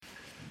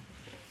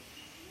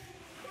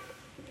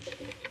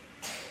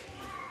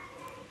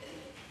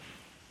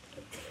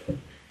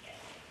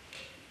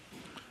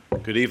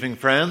Good evening,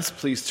 friends.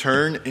 Please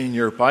turn in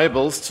your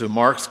Bibles to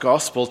Mark's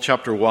Gospel,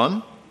 chapter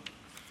 1.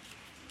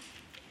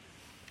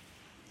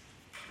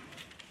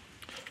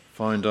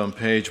 Found on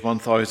page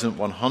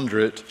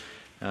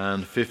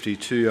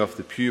 1152 of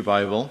the Pew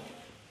Bible.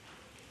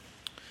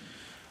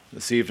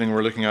 This evening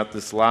we're looking at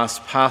this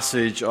last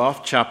passage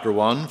of chapter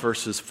 1,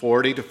 verses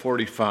 40 to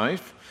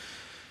 45.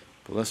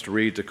 But let's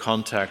read the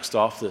context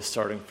of this,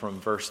 starting from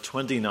verse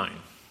 29.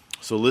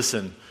 So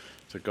listen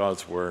to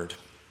God's word.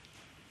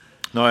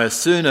 Now, as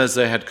soon as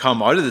they had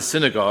come out of the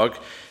synagogue,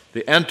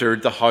 they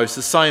entered the house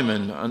of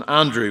Simon and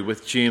Andrew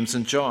with James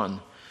and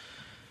John.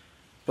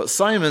 But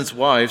Simon's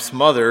wife's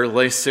mother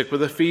lay sick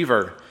with a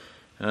fever,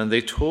 and they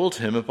told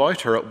him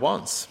about her at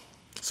once.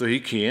 So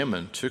he came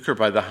and took her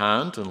by the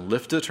hand and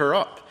lifted her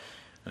up,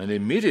 and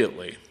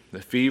immediately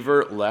the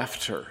fever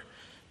left her,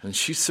 and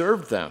she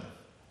served them.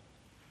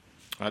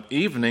 At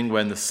evening,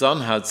 when the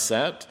sun had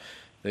set,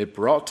 they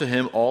brought to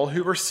him all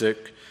who were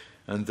sick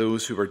and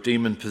those who were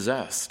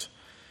demon-possessed.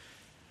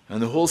 And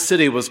the whole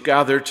city was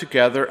gathered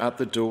together at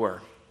the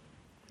door.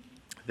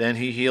 Then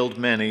he healed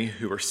many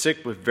who were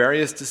sick with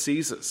various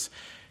diseases,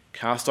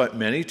 cast out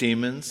many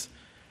demons,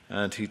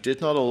 and he did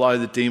not allow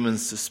the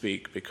demons to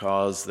speak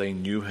because they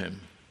knew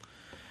him.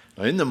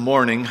 Now in the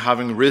morning,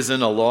 having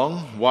risen a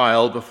long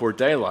while before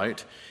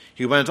daylight,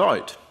 he went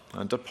out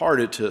and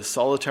departed to a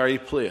solitary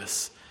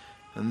place,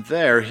 and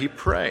there he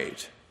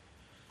prayed.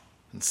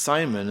 And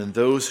Simon and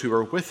those who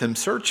were with him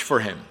searched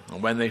for him,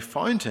 and when they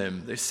found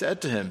him, they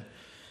said to him,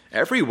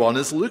 "Everyone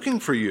is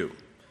looking for you."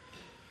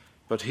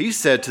 But he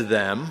said to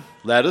them,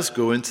 "Let us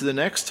go into the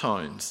next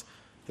towns,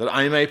 that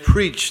I may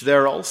preach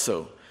there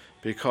also,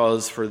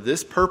 because for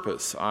this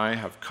purpose I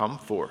have come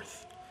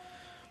forth."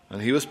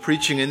 And he was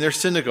preaching in their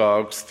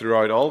synagogues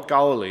throughout all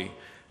Galilee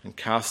and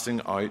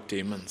casting out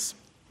demons.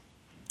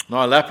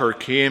 Now a leper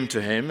came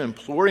to him,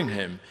 imploring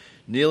him,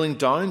 kneeling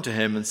down to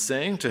him and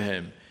saying to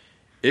him,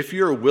 "If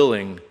you are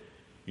willing,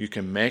 you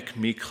can make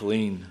me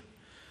clean."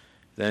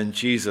 Then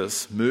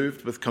Jesus,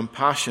 moved with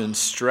compassion,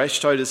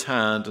 stretched out his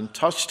hand and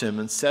touched him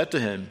and said to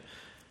him,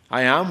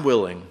 "I am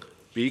willing,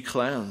 be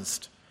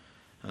cleansed."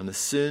 And as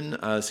soon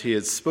as he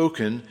had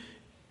spoken,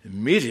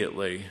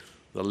 immediately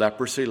the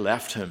leprosy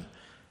left him,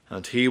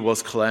 and he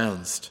was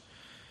cleansed.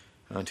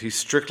 And he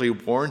strictly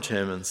warned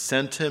him and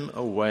sent him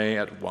away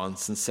at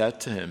once and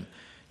said to him,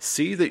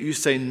 "See that you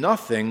say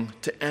nothing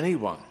to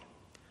anyone,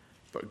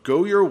 but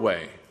go your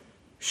way,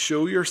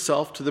 show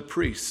yourself to the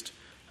priest,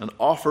 and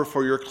offer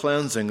for your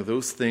cleansing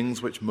those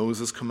things which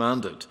Moses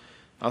commanded,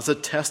 as a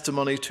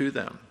testimony to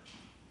them."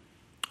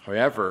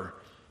 However,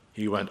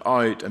 he went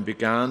out and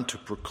began to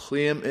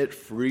proclaim it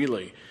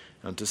freely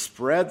and to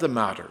spread the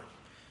matter,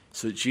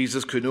 so that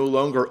Jesus could no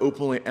longer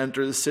openly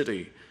enter the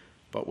city,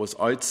 but was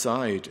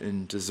outside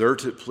in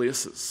deserted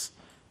places.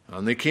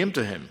 And they came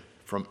to him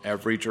from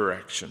every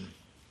direction.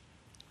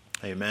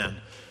 Amen.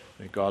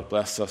 May God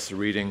bless us the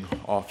reading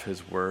of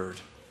his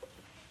word.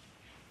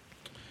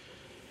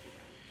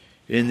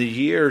 In the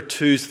year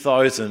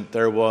 2000,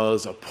 there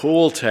was a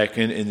poll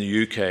taken in the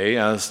UK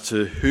as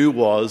to who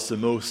was the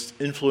most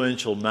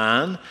influential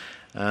man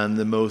and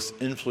the most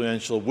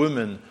influential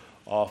woman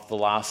of the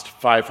last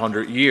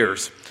 500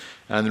 years.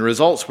 And the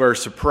results were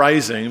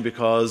surprising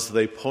because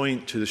they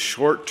point to the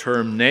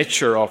short-term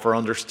nature of our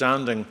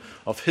understanding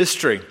of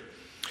history.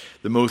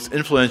 The most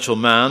influential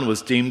man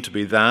was deemed to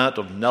be that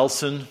of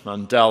Nelson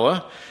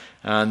Mandela,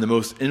 and the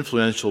most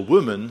influential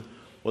woman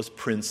was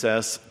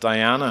Princess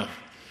Diana.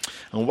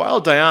 And while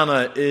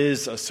Diana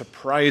is a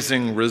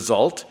surprising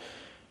result,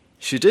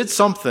 she did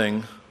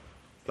something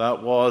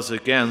that was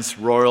against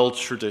royal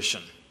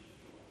tradition.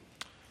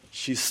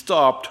 She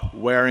stopped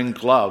wearing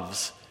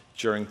gloves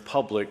during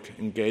public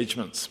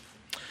engagements.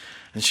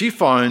 And she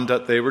found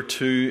that they were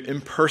too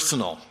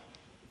impersonal.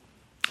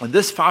 And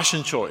this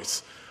fashion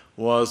choice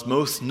was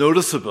most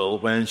noticeable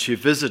when she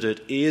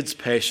visited AIDS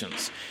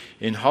patients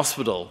in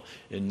hospital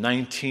in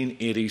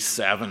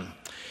 1987.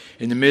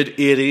 In the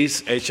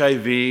mid-80s,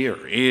 HIV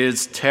or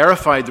AIDS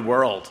terrified the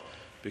world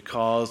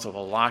because of a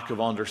lack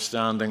of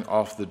understanding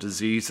of the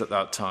disease at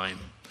that time.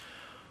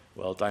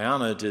 Well,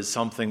 Diana did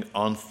something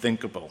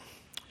unthinkable.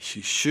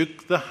 She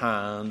shook the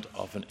hand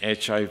of an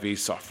HIV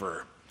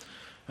sufferer.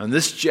 And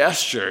this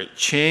gesture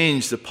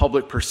changed the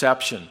public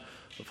perception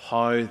of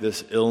how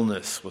this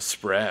illness was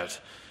spread.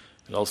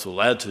 It also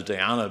led to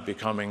Diana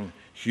becoming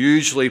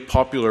hugely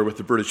popular with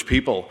the British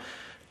people,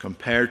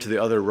 compared to the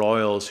other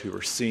royals who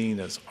were seen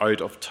as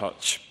out of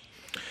touch.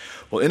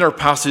 Well, in our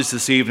passage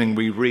this evening,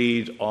 we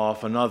read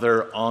of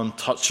another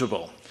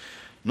untouchable.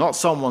 Not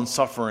someone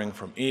suffering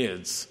from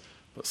AIDS,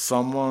 but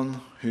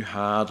someone who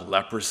had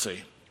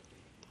leprosy.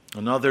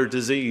 Another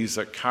disease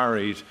that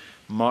carried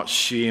much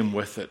shame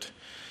with it.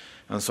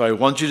 And so I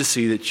want you to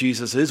see that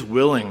Jesus is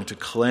willing to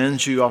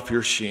cleanse you of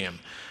your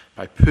shame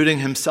by putting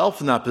himself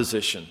in that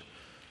position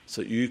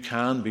so that you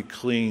can be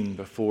clean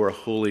before a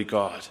holy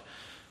God.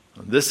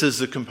 And this is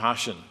the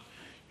compassion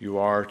you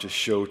are to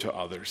show to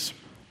others.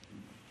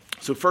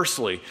 So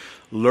firstly,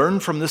 learn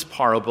from this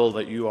parable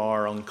that you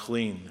are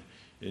unclean,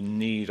 in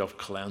need of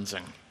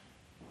cleansing.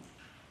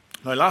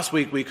 Now, last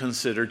week we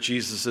considered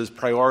Jesus'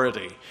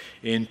 priority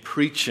in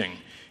preaching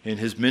in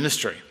his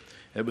ministry.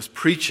 It was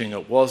preaching,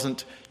 it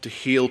wasn't to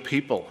heal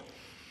people.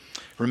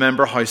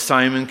 Remember how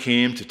Simon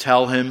came to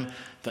tell him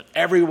that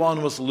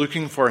everyone was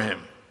looking for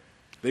him.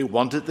 They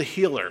wanted the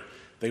healer.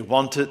 They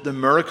wanted the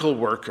miracle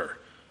worker.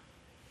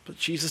 But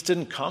Jesus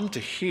didn't come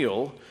to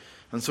heal,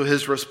 and so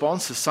his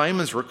response to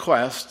Simon's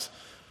request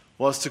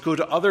was to go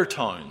to other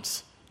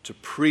towns to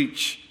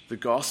preach the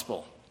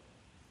gospel.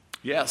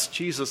 Yes,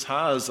 Jesus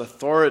has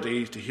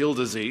authority to heal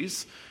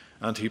disease,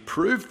 and he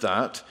proved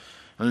that.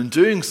 And in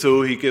doing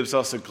so, he gives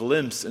us a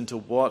glimpse into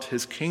what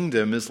his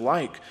kingdom is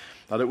like,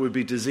 that it would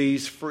be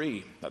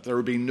disease-free, that there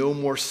would be no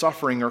more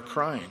suffering or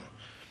crying.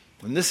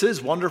 And this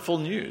is wonderful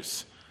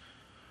news.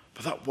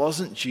 But that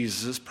wasn't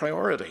Jesus'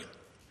 priority.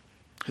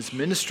 His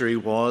ministry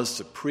was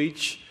to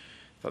preach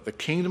that the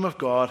kingdom of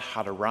God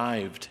had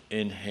arrived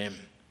in him.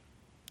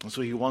 And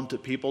so he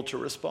wanted people to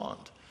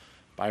respond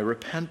by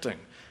repenting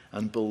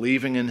and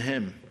believing in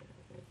him.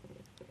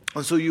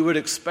 And so you would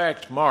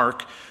expect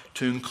Mark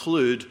to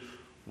include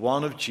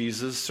one of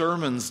Jesus'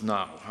 sermons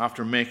now,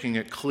 after making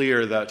it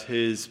clear that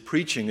his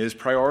preaching is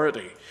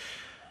priority.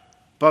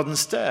 But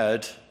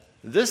instead,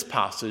 this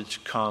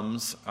passage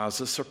comes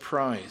as a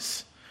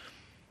surprise.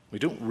 We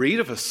don't read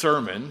of a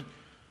sermon,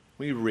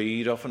 we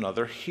read of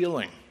another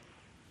healing.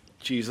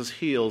 Jesus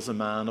heals a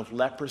man of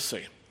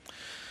leprosy.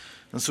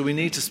 And so we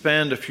need to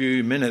spend a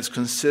few minutes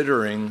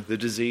considering the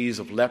disease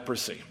of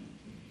leprosy.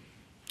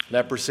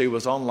 Leprosy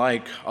was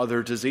unlike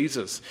other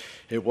diseases.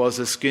 It was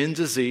a skin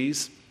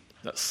disease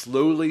that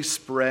slowly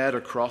spread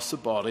across the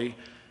body,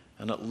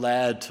 and it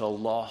led to a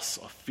loss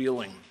of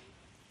feeling.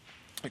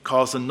 It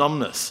caused a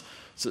numbness,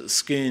 so the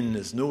skin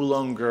is no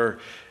longer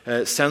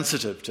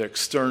sensitive to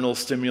external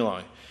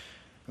stimuli.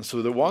 And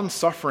so the one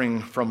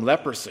suffering from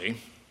leprosy,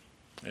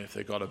 if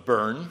they got a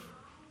burn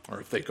or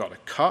if they got a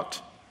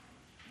cut,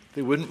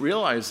 they wouldn't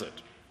realize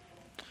it.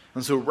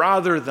 And so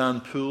rather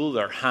than pull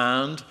their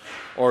hand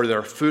or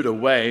their foot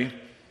away,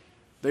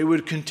 they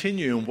would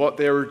continue in what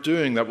they were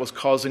doing that was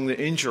causing the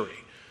injury,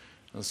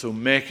 and so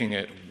making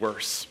it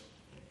worse.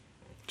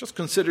 Just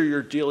consider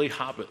your daily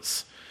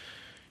habits.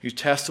 You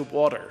test the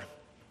water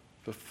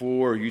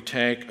before you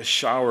take a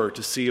shower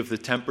to see if the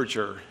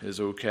temperature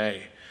is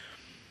okay.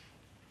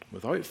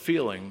 Without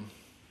feeling,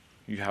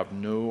 you have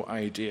no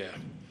idea.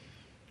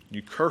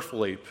 You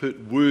carefully put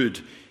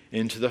wood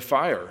into the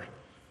fire,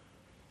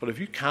 but if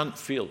you can't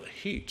feel the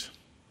heat,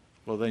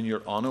 well, then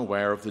you're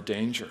unaware of the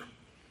danger.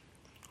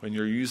 When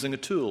you're using a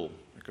tool,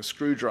 like a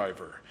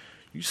screwdriver,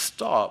 you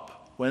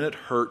stop when it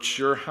hurts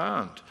your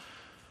hand.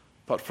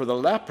 But for the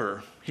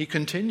leper, he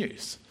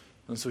continues.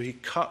 And so he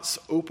cuts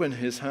open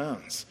his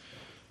hands.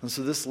 And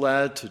so this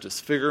led to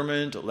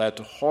disfigurement. It led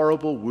to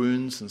horrible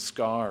wounds and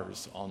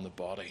scars on the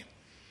body.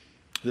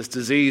 This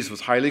disease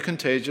was highly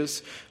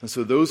contagious. And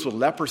so those with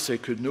leprosy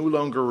could no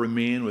longer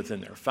remain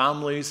within their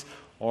families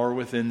or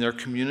within their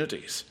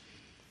communities.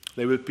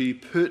 They would be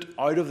put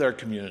out of their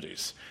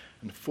communities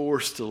and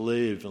forced to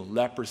live in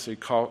leprosy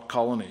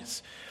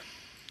colonies.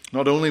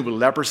 Not only will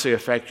leprosy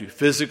affect you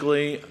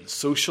physically and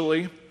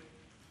socially,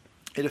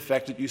 it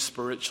affected you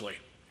spiritually.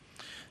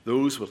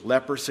 Those with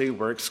leprosy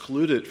were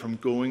excluded from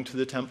going to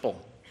the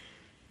temple.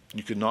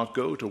 You could not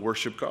go to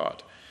worship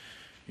God.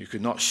 You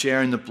could not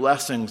share in the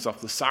blessings of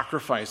the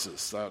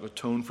sacrifices that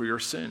atone for your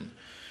sin.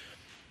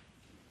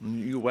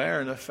 You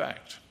were, in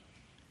effect,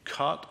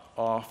 cut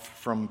off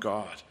from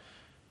God,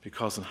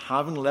 because in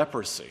having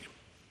leprosy,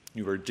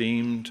 you were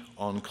deemed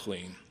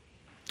unclean.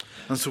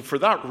 And so for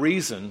that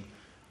reason,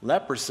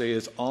 leprosy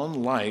is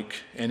unlike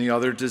any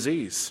other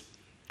disease.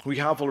 We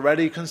have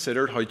already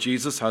considered how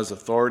Jesus has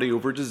authority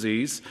over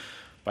disease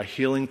by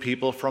healing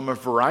people from a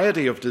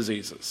variety of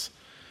diseases.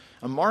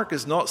 And Mark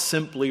is not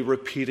simply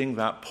repeating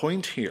that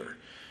point here.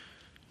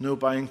 No,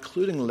 by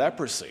including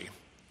leprosy,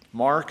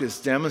 Mark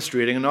is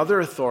demonstrating another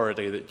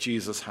authority that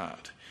Jesus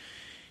had.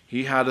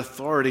 He had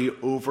authority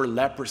over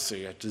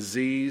leprosy, a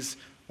disease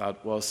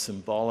that was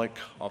symbolic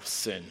of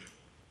sin,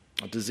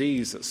 a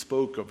disease that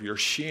spoke of your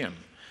shame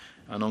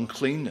and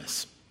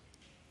uncleanness.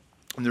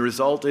 And the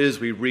result is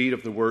we read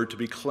of the word to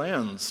be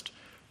cleansed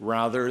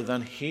rather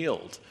than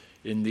healed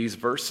in these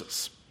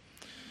verses.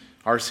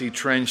 R.C.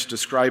 Trench,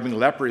 describing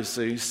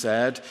leprosy,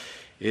 said,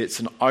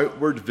 "It's an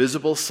outward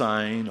visible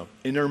sign of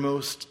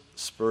innermost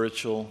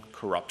spiritual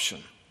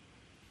corruption."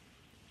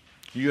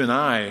 You and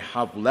I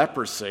have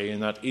leprosy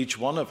in that each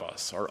one of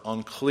us are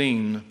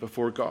unclean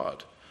before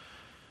God.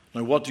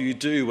 Now, what do you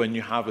do when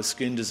you have a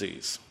skin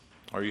disease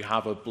or you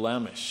have a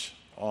blemish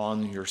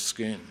on your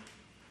skin?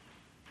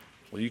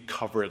 Well, you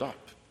cover it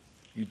up.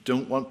 You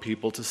don't want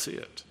people to see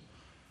it.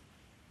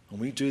 And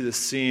we do the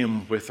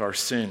same with our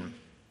sin.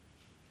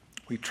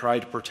 We try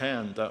to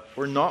pretend that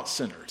we're not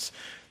sinners,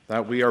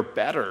 that we are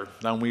better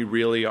than we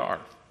really are.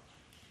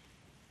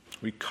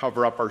 We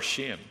cover up our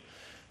shame,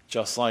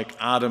 just like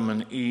Adam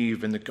and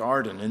Eve in the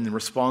garden. In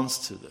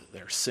response to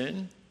their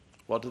sin,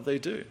 what did they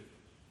do?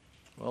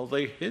 Well,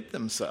 they hid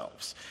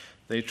themselves.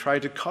 They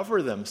tried to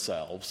cover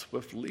themselves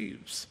with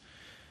leaves.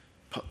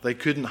 But they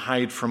couldn't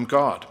hide from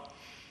God.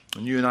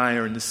 And you and I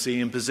are in the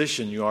same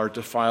position. You are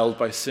defiled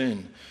by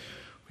sin.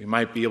 We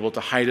might be able to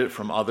hide it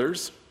from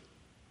others,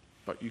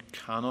 but you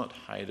cannot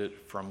hide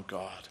it from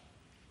God.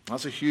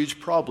 That's a huge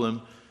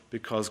problem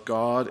because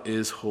God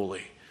is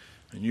holy.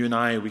 And you and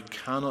I, we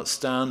cannot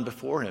stand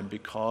before him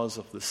because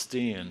of the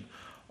stain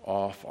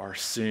of our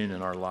sin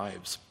in our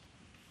lives.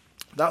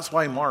 That's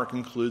why Mark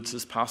includes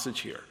this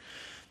passage here.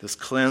 This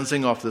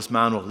cleansing of this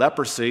man with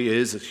leprosy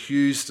is, as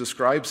Hughes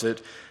describes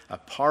it, a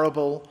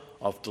parable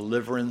of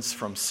deliverance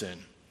from sin.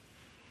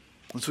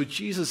 And so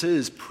Jesus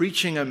is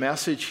preaching a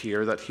message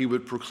here that he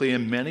would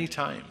proclaim many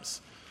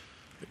times.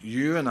 That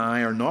you and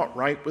I are not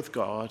right with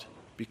God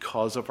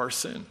because of our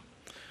sin.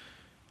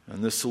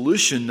 And the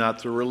solution that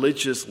the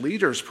religious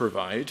leaders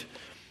provide,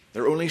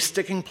 they're only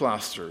sticking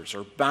plasters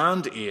or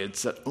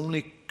band-aids that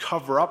only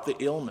cover up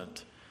the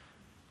ailment,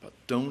 but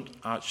don't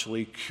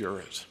actually cure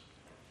it.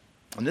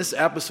 And this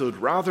episode,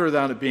 rather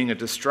than it being a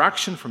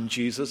distraction from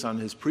Jesus and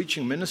his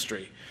preaching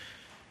ministry,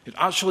 it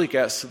actually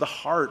gets to the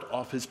heart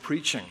of his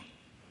preaching.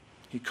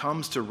 He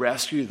comes to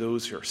rescue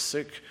those who are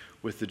sick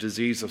with the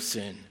disease of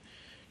sin.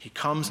 He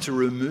comes to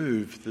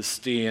remove the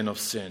stain of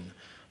sin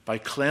by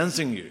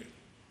cleansing you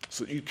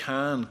so that you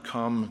can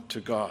come to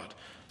God,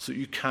 so that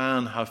you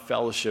can have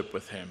fellowship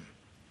with him.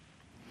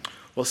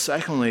 Well,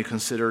 secondly,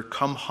 consider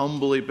come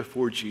humbly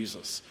before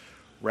Jesus,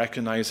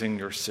 recognizing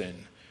your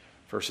sin.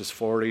 Verses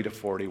 40 to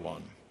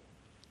 41.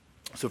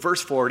 So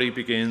verse 40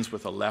 begins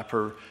with a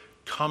leper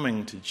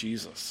coming to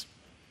Jesus.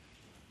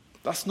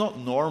 That's not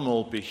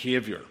normal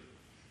behavior.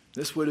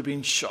 This would have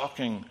been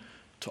shocking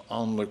to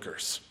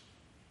onlookers.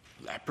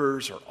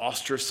 Lepers are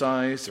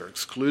ostracized, they're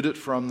excluded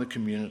from the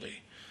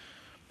community.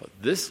 But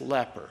this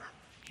leper,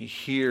 he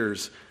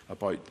hears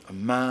about a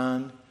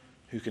man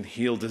who can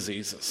heal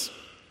diseases.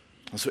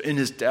 And so in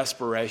his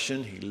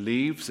desperation, he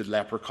leaves the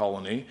leper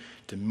colony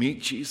to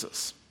meet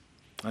Jesus.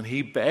 And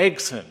he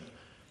begs him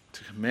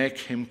to make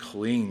him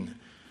clean,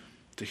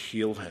 to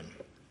heal him.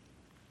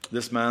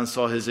 This man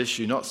saw his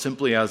issue not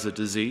simply as a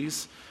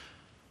disease,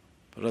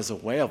 but as a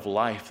way of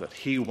life that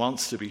he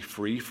wants to be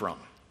free from.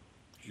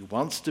 He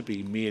wants to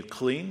be made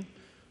clean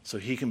so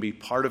he can be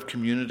part of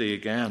community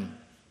again.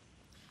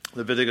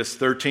 Leviticus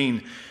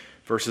 13,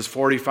 verses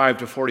 45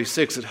 to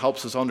 46, it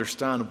helps us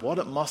understand what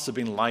it must have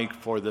been like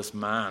for this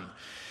man.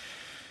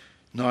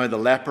 Now the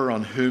leper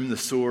on whom the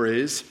sore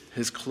is,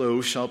 his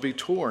clothes shall be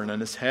torn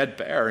and his head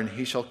bare, and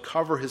he shall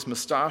cover his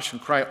moustache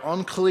and cry,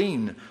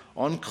 unclean,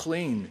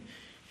 unclean.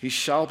 He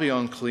shall be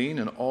unclean,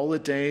 and all the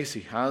days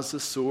he has the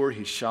sore,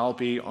 he shall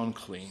be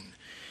unclean.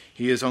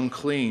 He is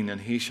unclean,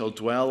 and he shall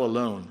dwell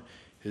alone.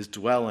 His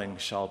dwelling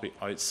shall be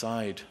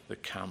outside the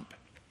camp.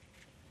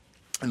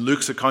 In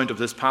Luke's account of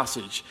this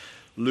passage,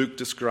 Luke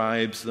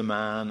describes the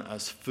man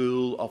as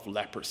full of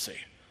leprosy.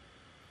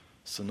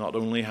 So not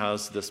only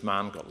has this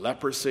man got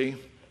leprosy,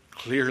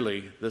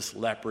 clearly this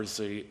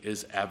leprosy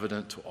is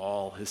evident to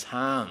all. His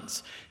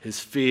hands, his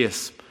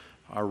face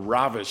are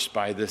ravaged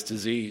by this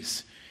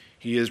disease.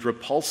 He is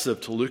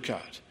repulsive to look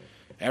at.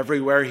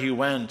 Everywhere he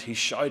went, he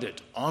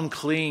shouted,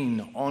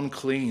 unclean,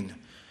 unclean.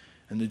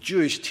 And the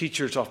Jewish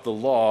teachers of the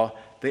law,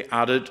 they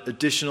added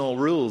additional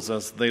rules,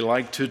 as they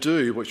like to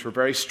do, which were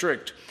very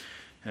strict.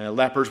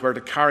 Lepers were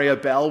to carry a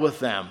bell with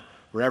them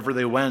wherever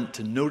they went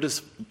to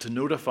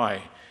notify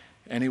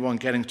anyone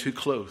getting too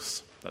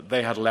close that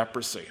they had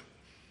leprosy.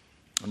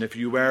 And if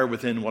you were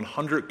within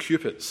 100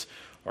 cubits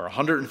or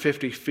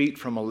 150 feet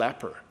from a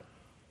leper,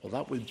 well,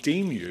 that would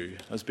deem you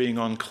as being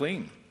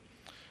unclean.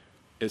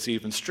 It's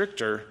even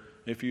stricter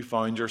if you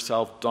found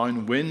yourself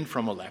downwind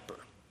from a leper.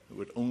 It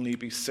would only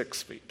be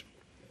 6 feet.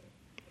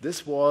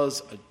 This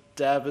was a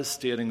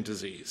devastating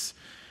disease.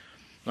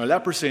 Now,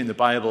 leprosy in the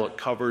Bible, it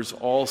covers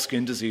all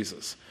skin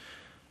diseases.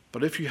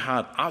 But if you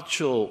had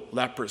actual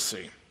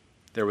leprosy,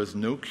 there was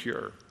no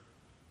cure.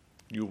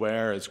 You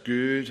were as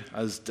good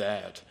as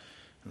dead.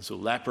 And so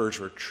lepers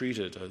were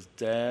treated as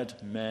dead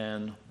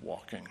men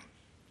walking.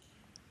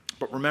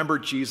 But remember,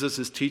 Jesus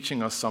is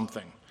teaching us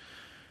something.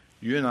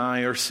 You and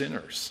I are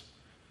sinners.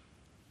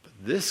 But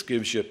this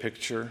gives you a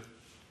picture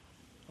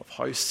of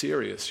how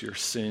serious your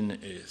sin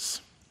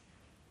is.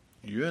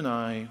 You and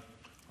I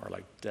are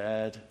like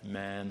dead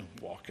men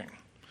walking.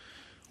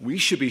 We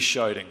should be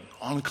shouting,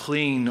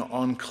 unclean,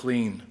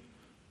 unclean,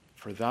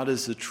 for that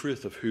is the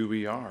truth of who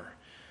we are.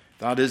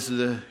 That is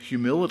the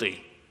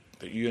humility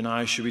that you and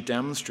I should be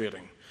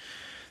demonstrating.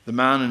 The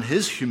man in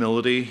his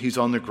humility, he's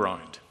on the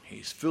ground.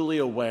 He's fully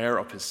aware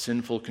of his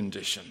sinful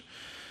condition.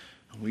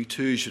 And we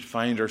too should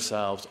find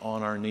ourselves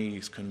on our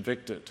knees,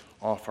 convicted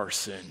of our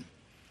sin.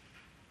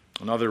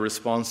 Another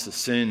response to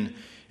sin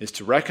is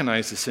to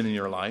recognize the sin in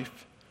your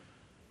life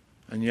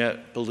and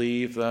yet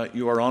believe that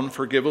you are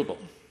unforgivable,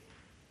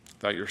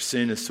 that your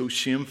sin is so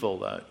shameful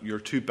that you're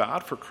too bad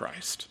for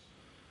Christ.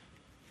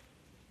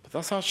 But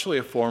that's actually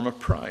a form of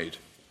pride.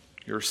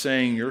 You're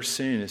saying your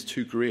sin is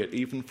too great,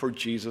 even for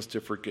Jesus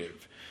to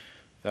forgive,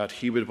 that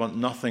he would want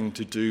nothing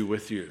to do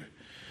with you.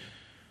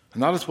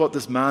 And that is what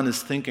this man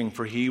is thinking,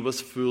 for he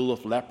was full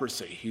of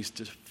leprosy. He's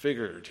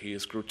disfigured. He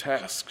is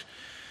grotesque.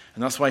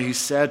 And that's why he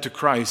said to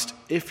Christ,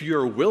 if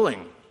you're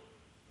willing,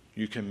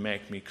 you can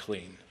make me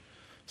clean.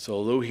 So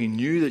although he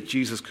knew that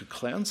Jesus could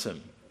cleanse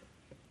him,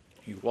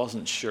 he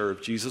wasn't sure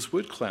if Jesus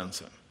would cleanse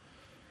him.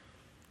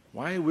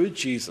 Why would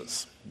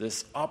Jesus,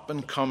 this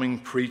up-and-coming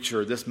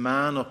preacher, this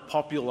man of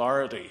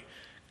popularity,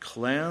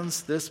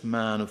 cleanse this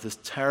man of this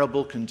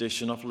terrible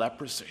condition of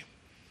leprosy?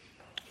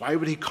 Why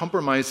would he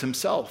compromise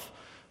himself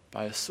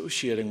by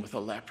associating with a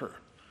leper?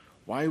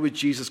 Why would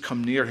Jesus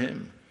come near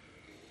him?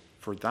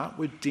 For that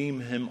would deem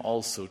him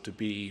also to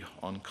be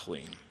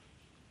unclean.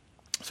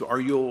 So are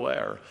you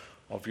aware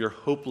of your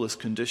hopeless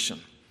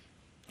condition?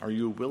 Are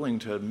you willing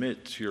to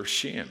admit your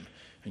shame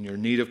and your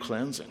need of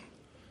cleansing?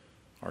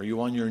 Are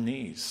you on your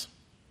knees,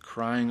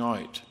 crying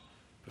out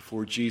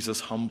before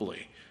Jesus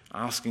humbly,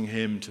 asking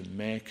him to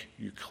make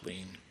you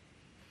clean?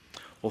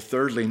 Well,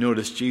 thirdly,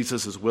 notice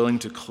Jesus is willing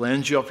to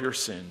cleanse you of your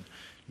sin,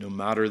 no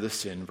matter the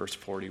sin, verse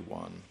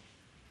 41.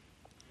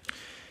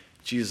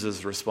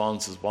 Jesus'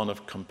 response is one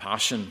of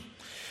compassion.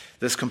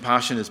 This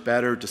compassion is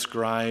better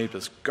described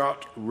as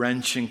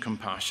gut-wrenching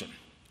compassion,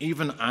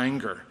 even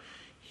anger.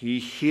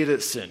 He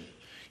hated sin.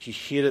 He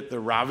hated the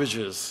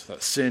ravages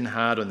that sin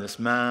had on this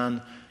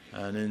man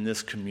and in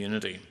this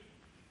community.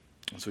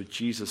 And so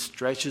Jesus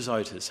stretches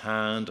out his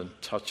hand and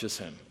touches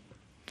him.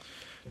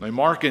 Now,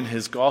 Mark in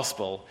his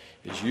gospel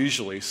is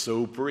usually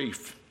so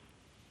brief.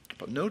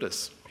 But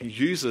notice, he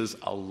uses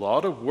a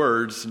lot of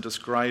words in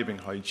describing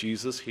how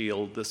Jesus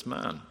healed this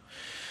man.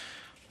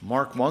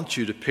 Mark wants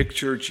you to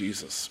picture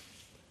Jesus,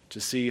 to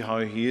see how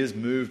he is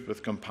moved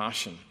with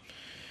compassion.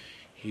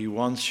 He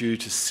wants you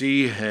to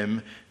see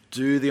him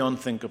do the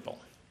unthinkable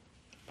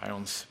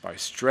by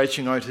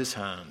stretching out his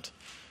hand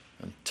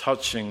and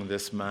touching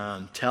this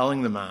man,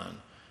 telling the man,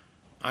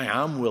 I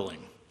am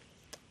willing,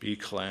 be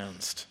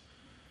cleansed.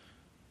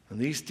 And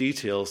these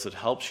details that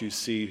helps you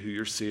see who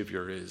your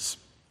Savior is,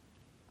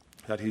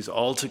 that he's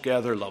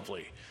altogether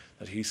lovely,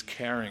 that he's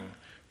caring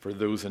for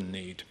those in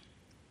need.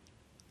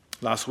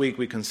 Last week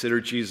we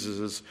considered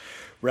Jesus'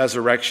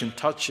 resurrection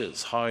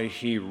touches, how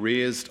he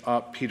raised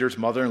up Peter's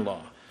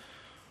mother-in-law.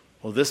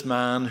 Well, this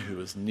man who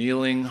was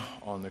kneeling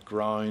on the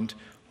ground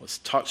was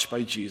touched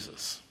by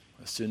Jesus.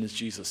 As soon as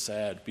Jesus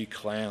said, be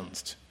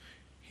cleansed,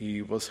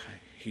 he was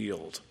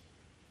healed.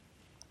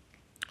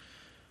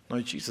 Now,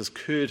 Jesus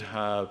could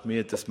have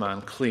made this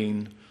man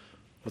clean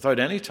without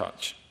any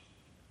touch.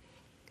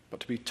 But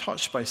to be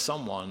touched by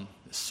someone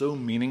is so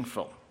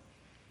meaningful.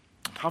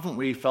 Haven't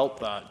we felt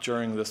that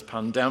during this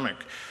pandemic?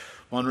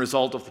 One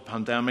result of the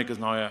pandemic is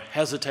now a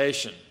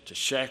hesitation to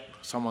shake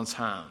someone's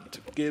hand,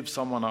 to give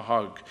someone a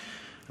hug.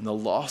 And the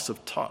loss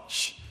of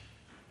touch,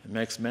 it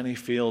makes many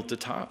feel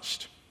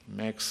detached. It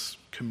makes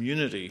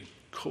community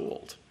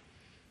cold.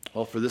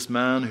 Well, for this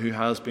man who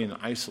has been in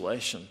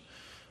isolation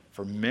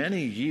for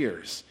many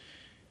years,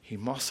 he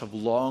must have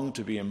longed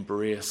to be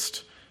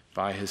embraced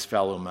by his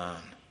fellow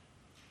man.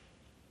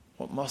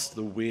 What must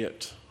the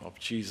weight of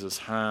Jesus'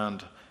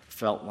 hand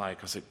felt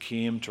like as it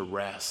came to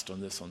rest on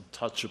this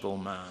untouchable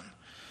man?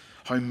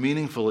 How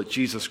meaningful that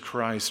Jesus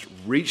Christ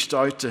reached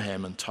out to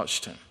him and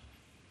touched him.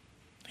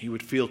 He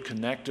would feel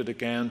connected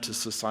again to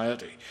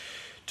society,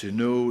 to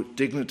know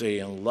dignity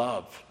and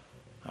love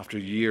after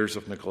years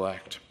of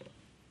neglect.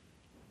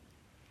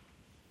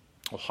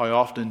 Well, how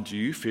often do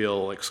you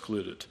feel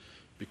excluded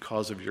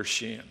because of your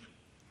shame?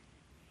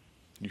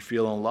 You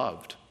feel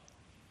unloved.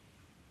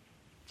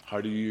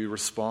 How do you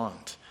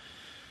respond?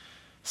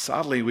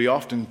 Sadly, we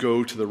often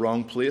go to the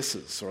wrong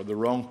places or the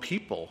wrong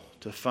people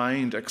to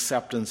find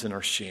acceptance in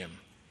our shame.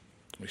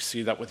 We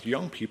see that with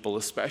young people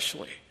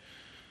especially.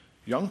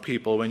 Young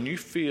people, when you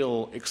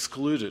feel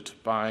excluded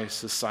by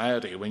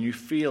society, when you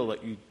feel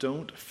that you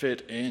don't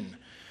fit in,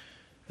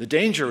 the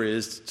danger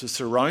is to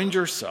surround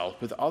yourself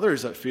with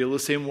others that feel the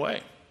same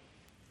way.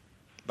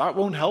 That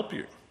won't help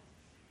you.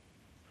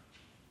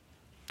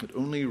 It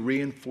only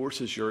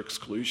reinforces your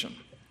exclusion.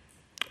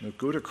 Now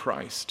go to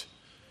Christ.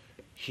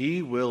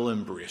 He will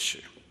embrace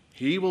you.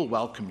 He will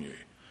welcome you.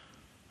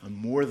 And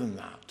more than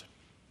that,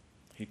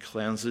 he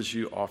cleanses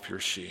you of your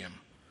shame.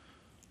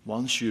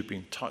 Once you've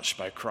been touched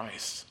by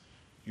Christ,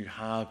 you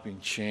have been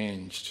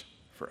changed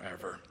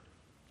forever.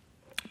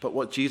 But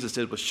what Jesus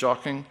did was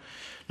shocking.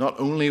 Not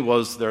only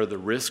was there the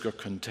risk of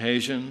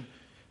contagion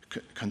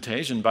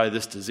by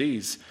this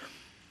disease,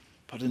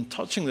 but in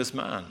touching this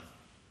man,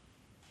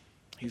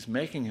 he's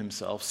making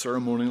himself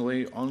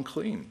ceremonially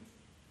unclean.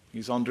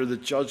 He's under the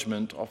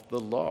judgment of the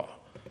law.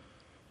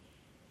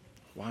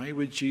 Why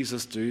would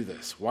Jesus do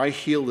this? Why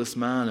heal this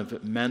man if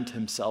it meant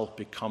himself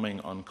becoming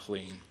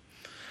unclean?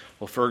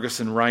 Well,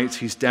 Ferguson writes,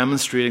 he's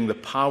demonstrating the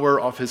power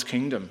of his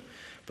kingdom,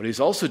 but he's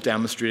also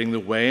demonstrating the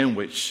way in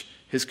which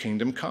his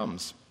kingdom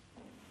comes.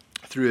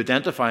 Through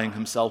identifying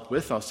himself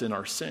with us in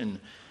our sin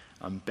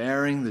and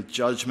bearing the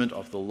judgment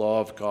of the law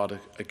of God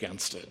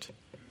against it.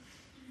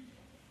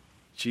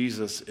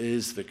 Jesus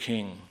is the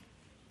King.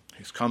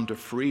 He's come to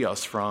free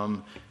us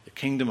from the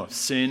kingdom of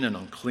sin and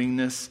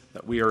uncleanness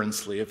that we are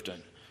enslaved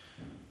in.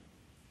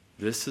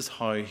 This is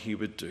how he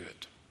would do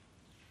it.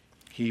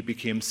 He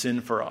became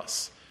sin for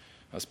us.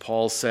 As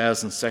Paul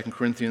says in 2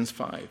 Corinthians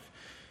 5,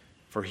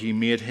 for he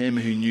made him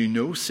who knew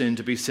no sin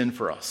to be sin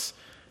for us,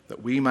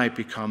 that we might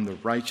become the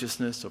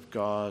righteousness of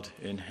God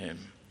in him.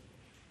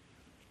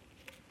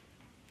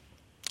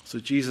 So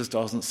Jesus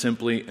doesn't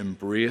simply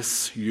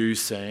embrace you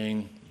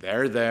saying,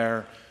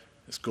 there,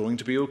 it's going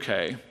to be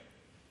okay.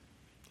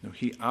 No,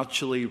 he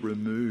actually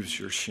removes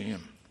your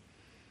shame.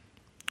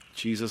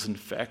 Jesus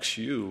infects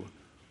you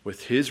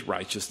with his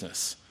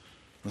righteousness.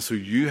 And so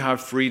you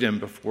have freedom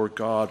before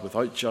God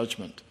without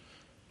judgment.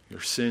 Your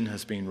sin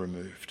has been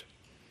removed.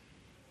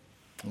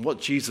 And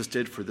what Jesus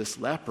did for this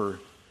leper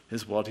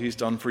is what he's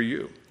done for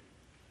you.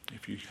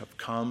 If you have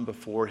come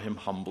before him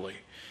humbly,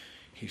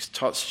 he's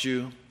touched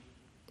you,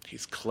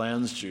 he's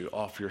cleansed you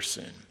of your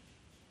sin.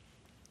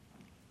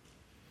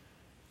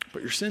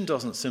 But your sin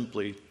doesn't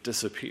simply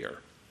disappear.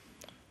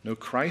 No,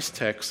 Christ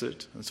takes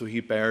it, and so he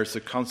bears the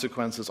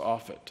consequences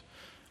of it.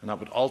 And that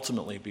would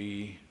ultimately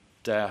be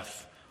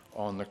death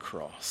on the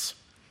cross.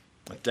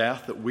 A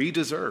death that we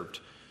deserved.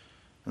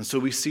 And so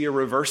we see a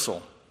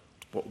reversal.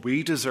 What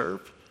we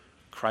deserve,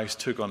 Christ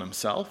took on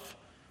himself,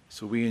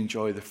 so we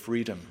enjoy the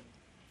freedom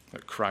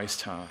that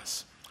Christ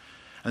has.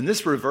 And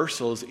this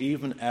reversal is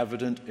even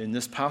evident in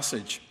this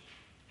passage.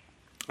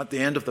 At the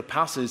end of the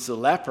passage, the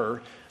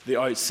leper, the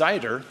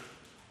outsider,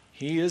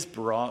 he is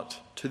brought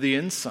to the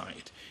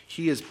inside.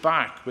 He is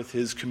back with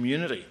his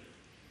community.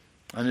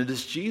 And it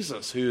is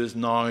Jesus who is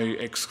now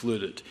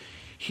excluded.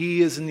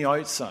 He is in the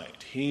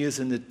outside. He is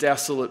in the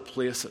desolate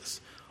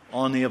places,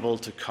 unable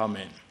to come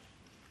in.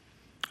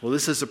 Well,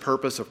 this is the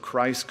purpose of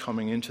Christ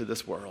coming into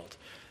this world.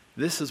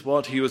 This is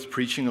what he was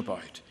preaching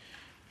about.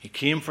 He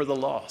came for the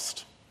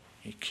lost.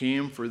 He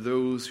came for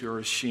those who are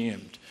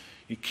ashamed.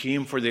 He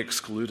came for the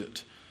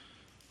excluded.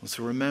 And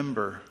so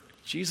remember,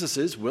 Jesus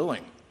is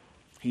willing.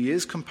 He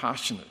is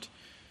compassionate.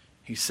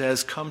 He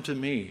says, "Come to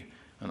me,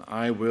 and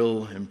I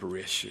will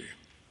embrace you."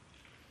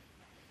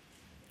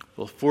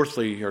 Well,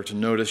 fourthly, you are to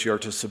notice you are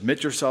to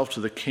submit yourself to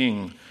the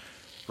king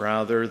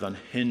rather than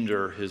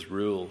hinder his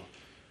rule.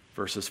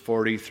 Verses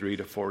 43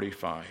 to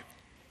 45.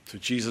 So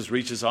Jesus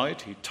reaches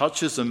out, he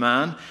touches the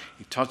man,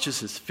 he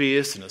touches his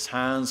face and his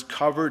hands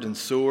covered in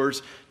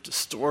sores,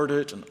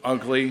 distorted and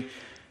ugly,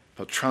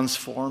 but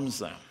transforms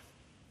them,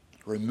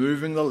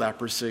 removing the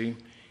leprosy,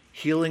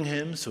 healing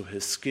him so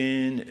his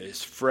skin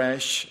is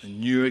fresh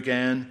and new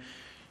again.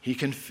 He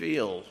can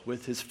feel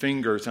with his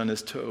fingers and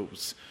his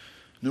toes.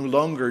 No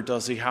longer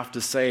does he have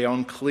to say,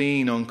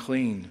 "Unclean,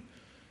 unclean,"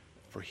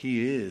 for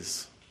he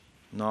is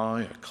now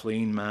a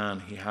clean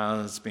man. He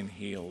has been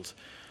healed.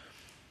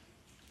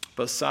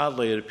 But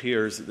sadly, it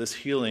appears that this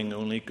healing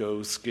only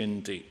goes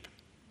skin deep.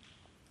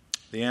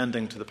 The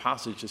ending to the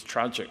passage is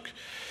tragic.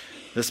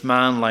 This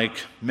man,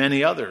 like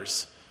many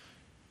others,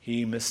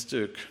 he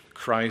mistook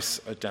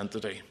Christ's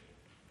identity.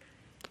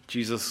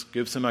 Jesus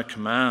gives him a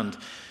command.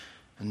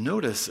 And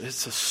notice,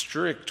 it's a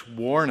strict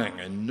warning.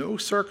 In no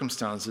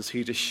circumstance is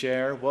he to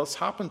share what's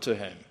happened to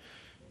him.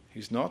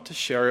 He's not to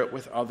share it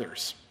with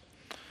others.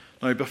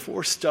 Now,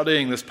 before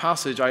studying this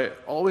passage, I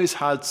always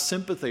had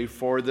sympathy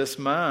for this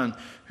man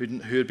who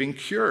had been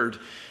cured.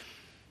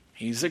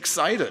 He's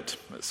excited.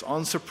 It's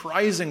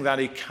unsurprising that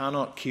he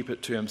cannot keep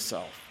it to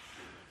himself.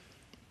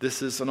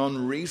 This is an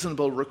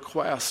unreasonable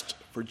request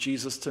for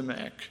Jesus to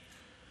make.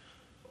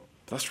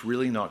 That's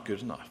really not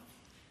good enough.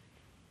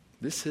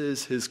 This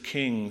is his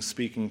king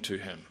speaking to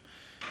him,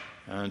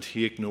 and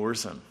he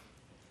ignores him.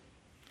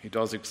 He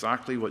does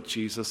exactly what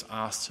Jesus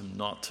asked him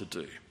not to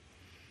do.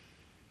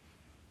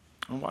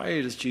 And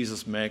why does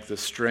Jesus make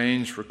this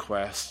strange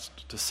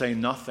request to say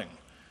nothing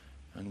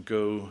and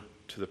go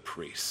to the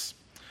priests?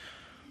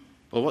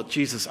 Well, what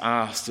Jesus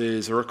asked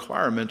is a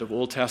requirement of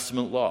Old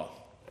Testament law.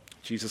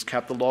 Jesus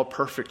kept the law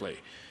perfectly.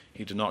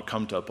 He did not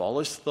come to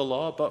abolish the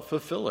law, but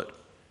fulfill it.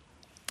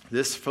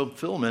 This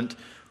fulfillment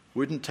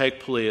wouldn't take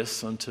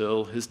place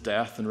until his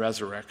death and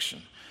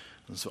resurrection.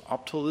 And so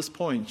up till this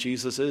point,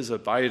 Jesus is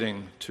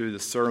abiding to the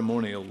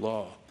ceremonial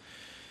law.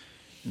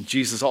 And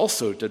Jesus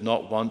also did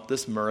not want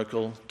this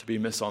miracle to be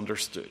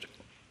misunderstood.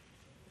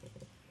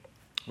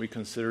 We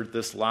considered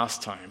this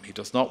last time. He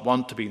does not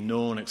want to be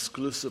known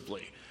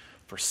exclusively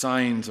for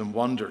signs and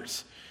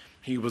wonders.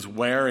 He was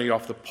wary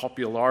of the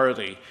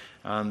popularity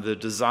and the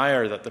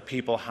desire that the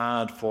people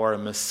had for a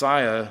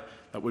Messiah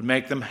that would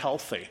make them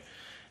healthy,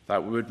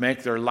 that would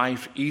make their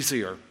life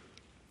easier.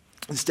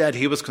 Instead,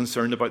 he was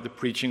concerned about the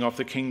preaching of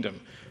the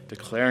kingdom,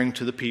 declaring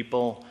to the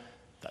people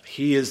that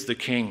he is the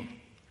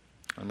king,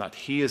 and that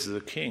he is the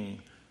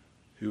king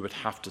who would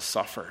have to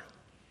suffer.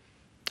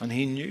 And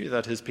he knew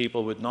that his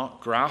people would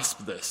not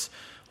grasp this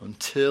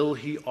until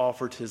he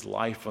offered his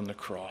life on the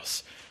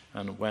cross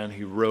and when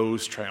he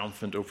rose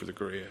triumphant over the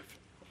grave.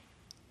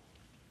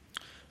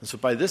 And so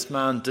by this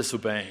man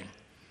disobeying,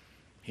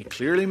 he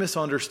clearly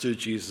misunderstood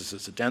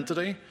Jesus'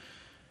 identity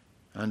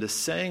and is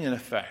saying in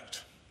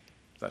effect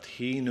that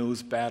he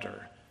knows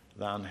better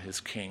than his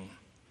king.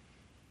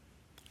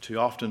 Too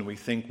often we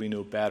think we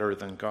know better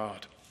than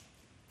God.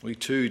 We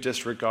too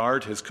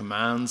disregard his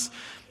commands,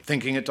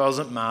 thinking it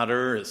doesn't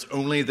matter, it's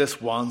only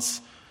this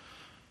once.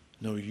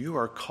 No, you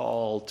are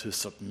called to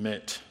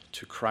submit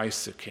to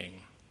Christ the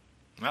King.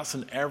 That's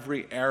in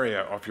every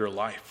area of your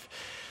life.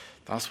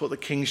 That's what the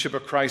kingship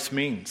of Christ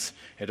means.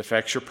 It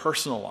affects your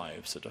personal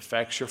lives. It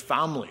affects your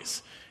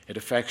families. It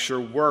affects your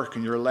work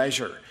and your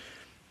leisure.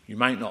 You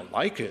might not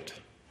like it,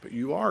 but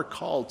you are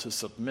called to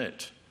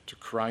submit to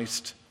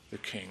Christ the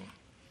King.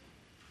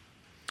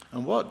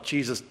 And what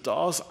Jesus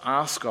does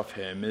ask of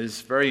him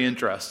is very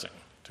interesting,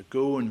 to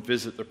go and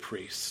visit the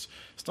priest.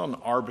 It's not an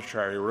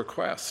arbitrary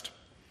request.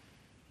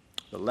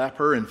 The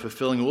leper, in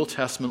fulfilling Old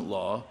Testament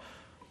law,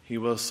 he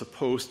was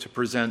supposed to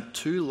present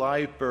 2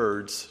 live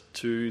birds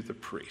to the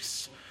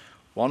priests,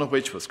 one of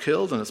which was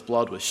killed and its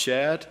blood was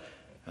shed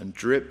and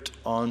dripped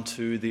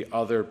onto the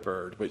other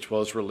bird, which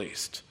was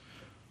released.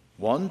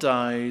 One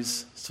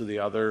dies, so the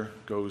other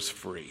goes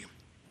free.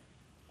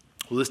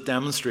 Well, this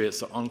demonstrates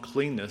that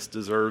uncleanness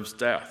deserves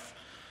death.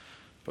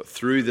 But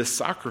through this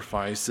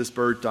sacrifice, this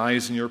bird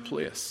dies in your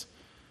place.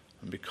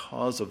 And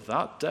because of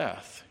that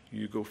death,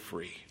 you go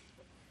free.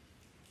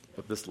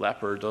 But this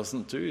leper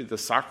doesn't do the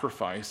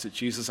sacrifice that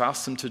Jesus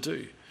asked him to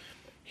do.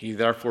 He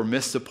therefore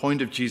missed the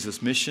point of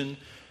Jesus' mission,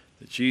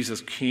 that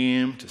Jesus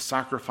came to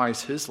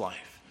sacrifice his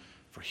life,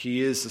 for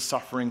he is the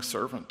suffering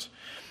servant.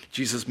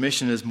 Jesus'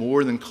 mission is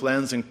more than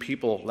cleansing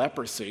people of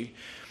leprosy.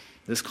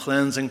 This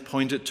cleansing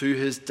pointed to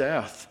his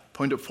death,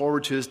 pointed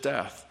forward to his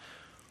death,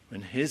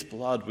 when his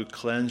blood would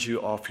cleanse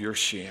you of your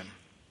shame.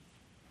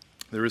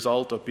 The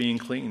result of being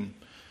clean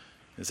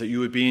is that you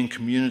would be in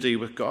community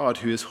with God,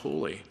 who is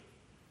holy,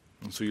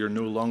 and so you're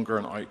no longer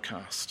an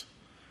outcast.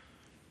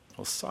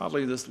 Well,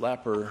 sadly, this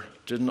leper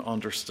didn't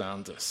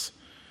understand this.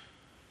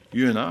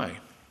 You and I,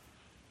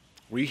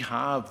 we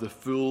have the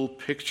full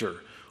picture.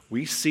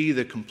 We see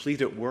the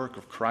completed work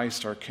of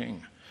Christ our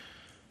King.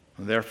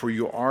 And therefore,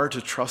 you are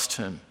to trust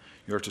him.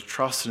 You are to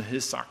trust in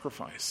his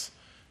sacrifice.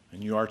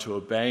 And you are to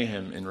obey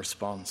him in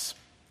response.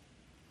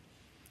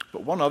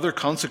 But one other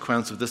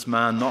consequence of this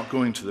man not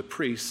going to the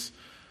priests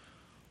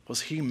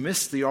was he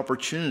missed the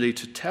opportunity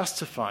to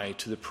testify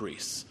to the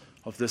priests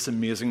of this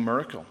amazing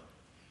miracle.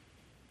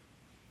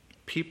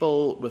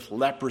 People with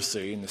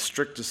leprosy, in the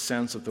strictest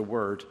sense of the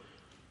word,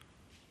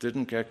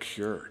 didn't get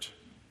cured.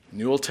 In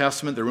the Old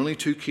Testament, there are only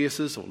 2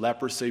 cases of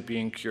leprosy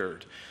being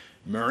cured.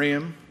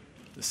 Miriam,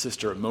 the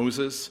sister of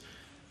Moses,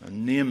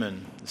 and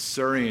Naaman, the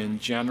Syrian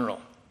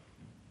general.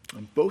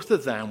 And both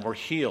of them were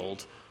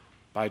healed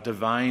by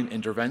divine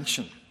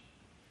intervention.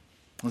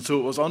 And so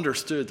it was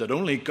understood that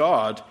only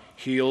God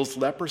heals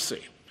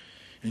leprosy.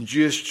 In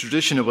Jewish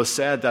tradition, it was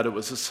said that it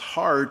was as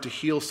hard to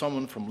heal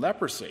someone from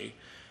leprosy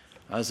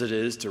as it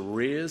is to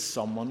raise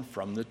someone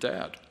from the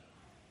dead.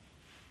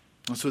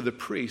 And so the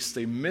priests,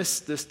 they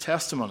missed this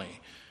testimony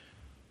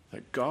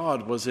that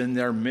God was in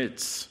their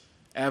midst,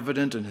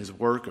 evident in his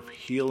work of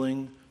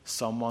healing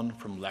someone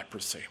from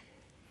leprosy.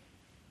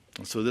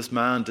 And so this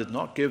man did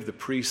not give the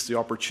priests the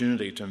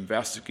opportunity to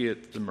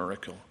investigate the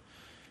miracle.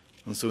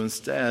 And so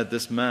instead,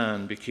 this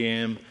man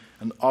became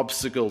an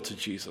obstacle to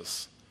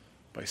Jesus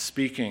by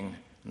speaking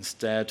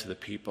instead to the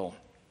people.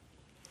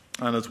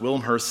 And as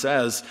Wilmshurst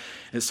says,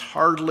 it's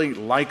hardly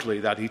likely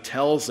that he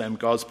tells them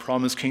God's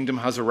promised kingdom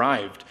has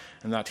arrived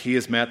and that he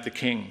has met the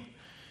king.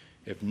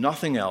 If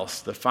nothing else,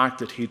 the fact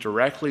that he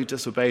directly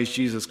disobeys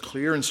Jesus'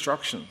 clear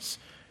instructions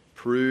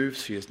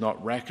proves he has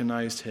not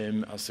recognized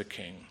him as the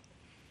king.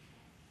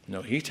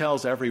 No, he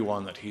tells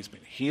everyone that he's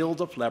been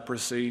healed of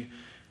leprosy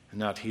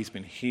and that he's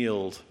been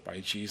healed by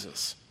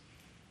Jesus.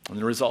 And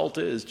the result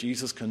is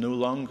Jesus can no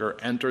longer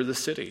enter the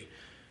city.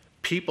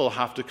 People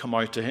have to come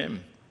out to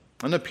him.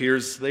 And it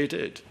appears they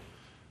did,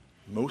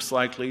 most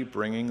likely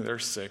bringing their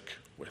sick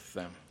with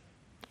them.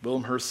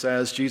 Wilmshurst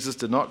says Jesus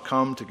did not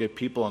come to give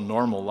people a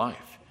normal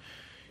life.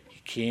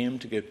 He came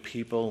to give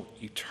people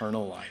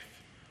eternal life.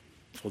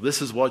 Well,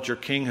 this is what your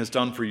king has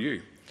done for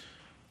you.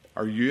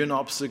 Are you an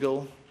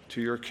obstacle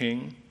to your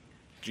king?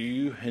 Do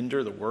you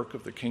hinder the work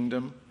of the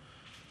kingdom?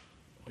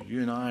 Well,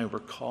 you and I were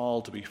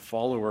called to be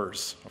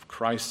followers of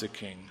Christ the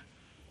King,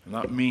 and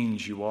that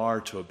means you are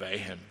to obey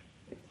him.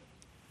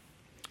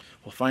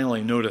 Well,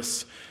 finally,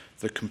 notice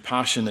the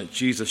compassion that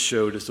Jesus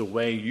showed is the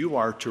way you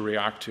are to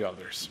react to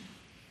others.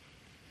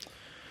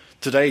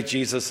 Today,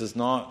 Jesus is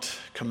not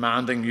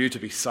commanding you to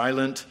be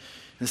silent.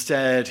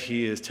 Instead,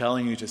 he is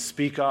telling you to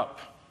speak up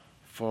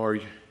for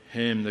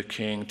him, the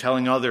King,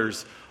 telling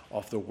others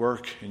of the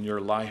work in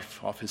your life,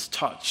 of his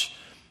touch,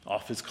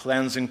 of his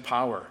cleansing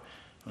power,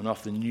 and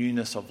of the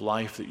newness of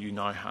life that you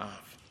now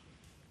have.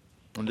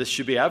 And this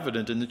should be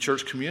evident in the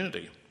church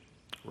community,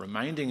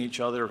 reminding each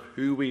other of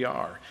who we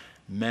are,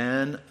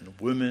 men and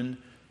women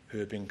who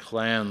have been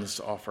cleansed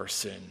of our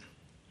sin.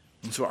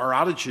 And so our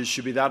attitude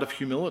should be that of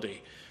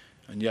humility,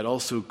 and yet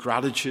also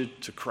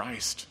gratitude to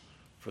Christ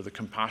for the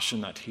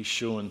compassion that he's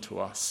shown to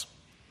us.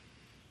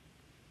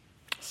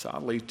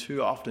 Sadly,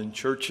 too often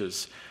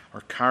churches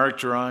are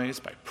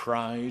characterized by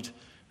pride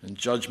and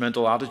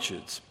judgmental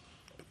attitudes.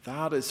 But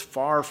that is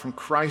far from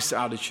Christ's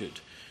attitude,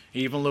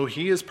 even though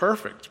he is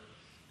perfect.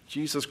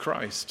 Jesus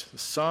Christ, the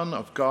Son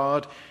of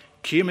God,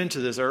 came into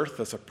this earth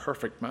as a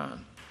perfect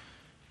man,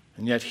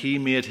 and yet he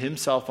made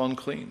himself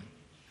unclean.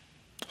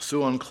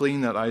 So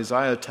unclean that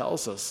Isaiah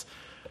tells us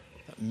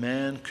that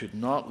man could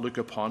not look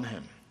upon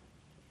him.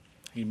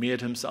 He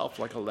made himself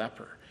like a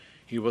leper.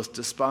 He was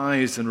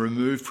despised and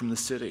removed from the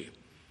city.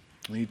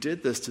 And he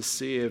did this to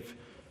save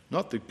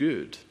not the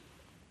good,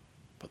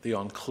 but the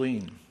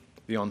unclean,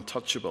 the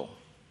untouchable.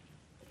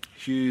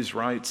 Hughes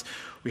writes,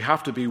 we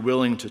have to be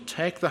willing to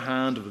take the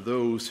hand of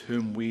those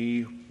whom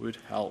we would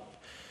help.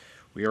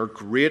 We are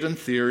great in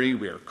theory,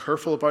 we are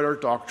careful about our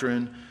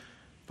doctrine,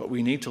 but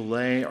we need to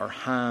lay our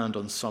hand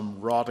on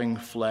some rotting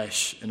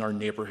flesh in our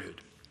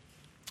neighborhood,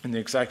 in the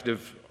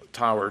executive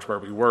towers where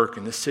we work,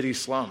 in the city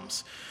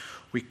slums.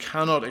 We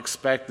cannot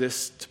expect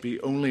this to be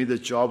only the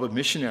job of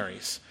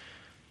missionaries,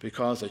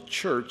 because a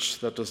church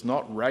that does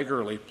not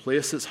regularly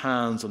place its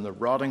hands on the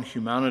rotting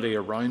humanity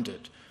around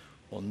it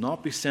will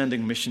not be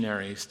sending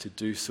missionaries to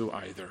do so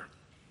either.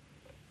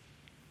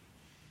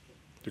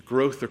 The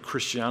growth of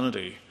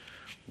Christianity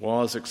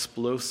was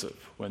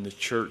explosive when the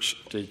church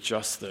did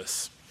just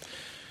this.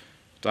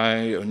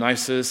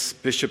 Dionysius,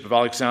 Bishop of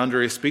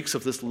Alexandria, speaks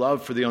of this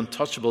love for the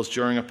untouchables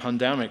during a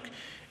pandemic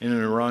in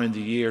and around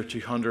the year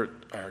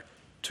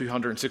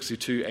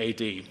 262 AD.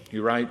 He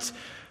writes,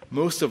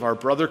 most of our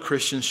brother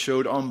Christians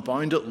showed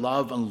unbounded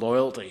love and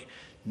loyalty,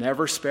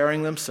 never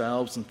sparing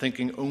themselves and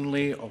thinking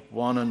only of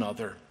one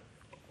another.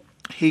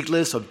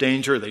 Heedless of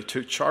danger, they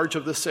took charge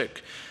of the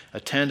sick,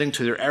 attending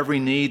to their every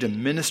need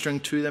and ministering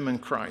to them in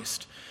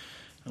Christ.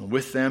 And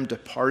with them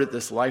departed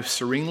this life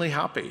serenely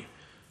happy,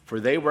 for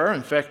they were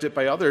infected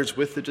by others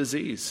with the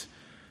disease,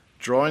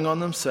 drawing on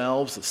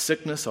themselves the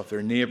sickness of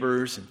their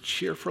neighbors and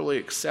cheerfully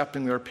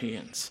accepting their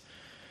pains.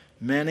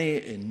 Many,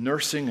 in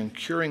nursing and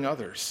curing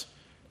others,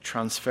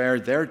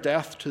 transferred their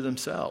death to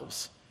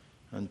themselves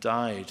and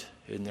died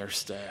in their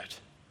stead.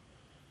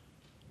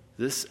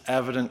 This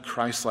evident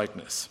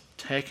Christ-likeness,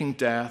 taking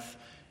death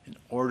in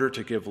order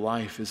to give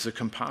life, is the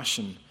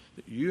compassion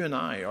that you and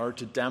I are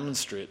to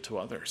demonstrate to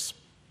others.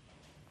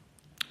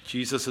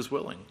 Jesus is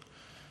willing,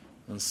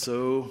 and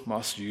so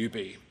must you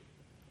be.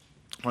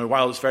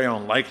 While it's very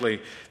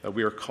unlikely that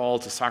we are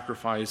called to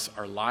sacrifice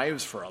our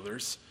lives for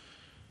others,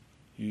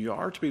 you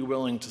are to be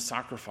willing to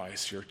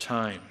sacrifice your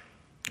time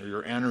or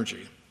your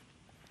energy,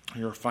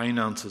 your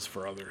finances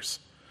for others.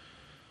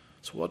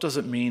 So what does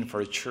it mean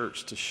for a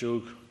church to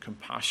show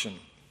compassion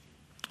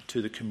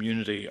to the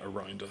community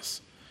around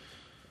us?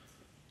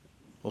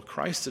 Well,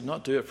 Christ did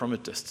not do it from a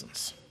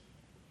distance.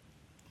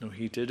 No,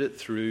 he did it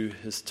through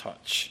his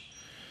touch.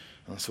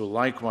 And so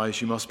likewise,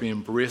 you must be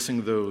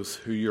embracing those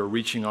who you're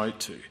reaching out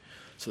to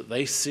so that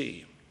they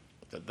see,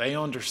 that they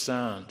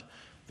understand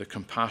the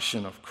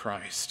compassion of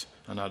Christ,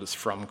 and that is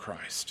from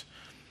Christ.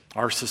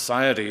 Our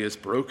society is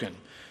broken.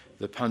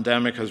 The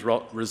pandemic has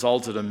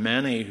resulted in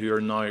many who are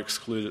now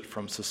excluded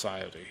from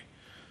society.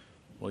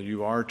 Well,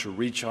 you are to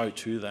reach out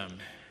to them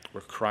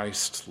with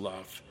Christ's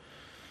love.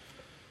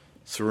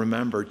 So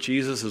remember,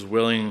 Jesus is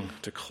willing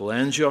to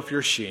cleanse you of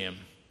your shame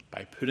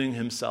by putting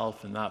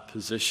himself in that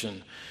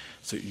position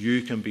so that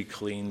you can be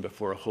clean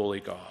before a holy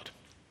God.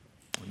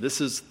 And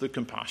this is the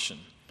compassion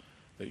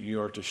that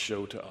you are to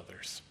show to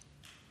others.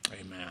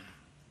 Amen.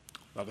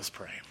 Let us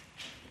pray.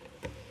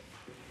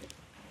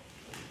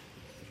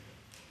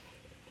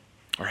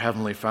 Our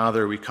Heavenly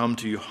Father, we come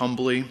to you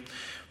humbly,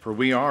 for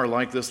we are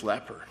like this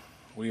leper.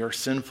 We are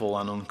sinful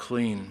and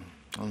unclean,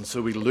 and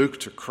so we look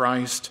to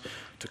Christ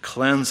to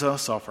cleanse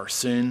us of our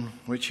sin,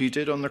 which he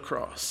did on the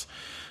cross.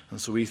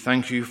 And so we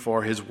thank you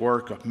for his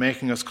work of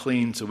making us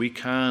clean so we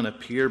can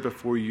appear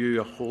before you,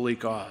 a holy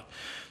God,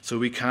 so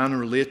we can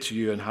relate to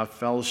you and have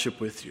fellowship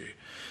with you.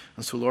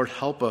 And so, Lord,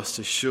 help us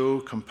to show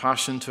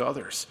compassion to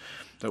others,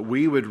 that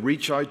we would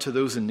reach out to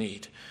those in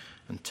need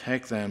and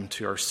take them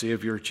to our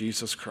Savior,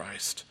 Jesus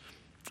Christ.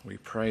 We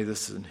pray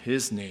this in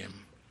his name.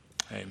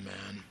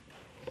 Amen.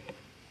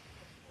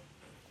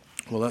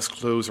 Well, let's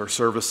close our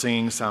service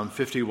singing Psalm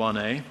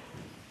 51a.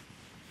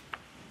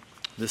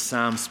 This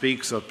psalm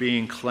speaks of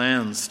being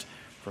cleansed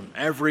from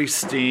every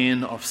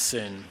stain of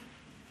sin.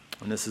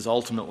 And this is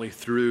ultimately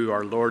through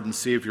our Lord and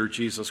Savior,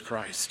 Jesus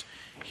Christ.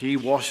 He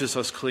washes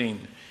us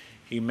clean.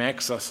 He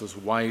makes us as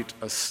white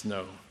as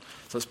snow.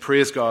 So let's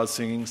praise God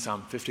singing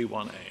Psalm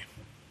 51a.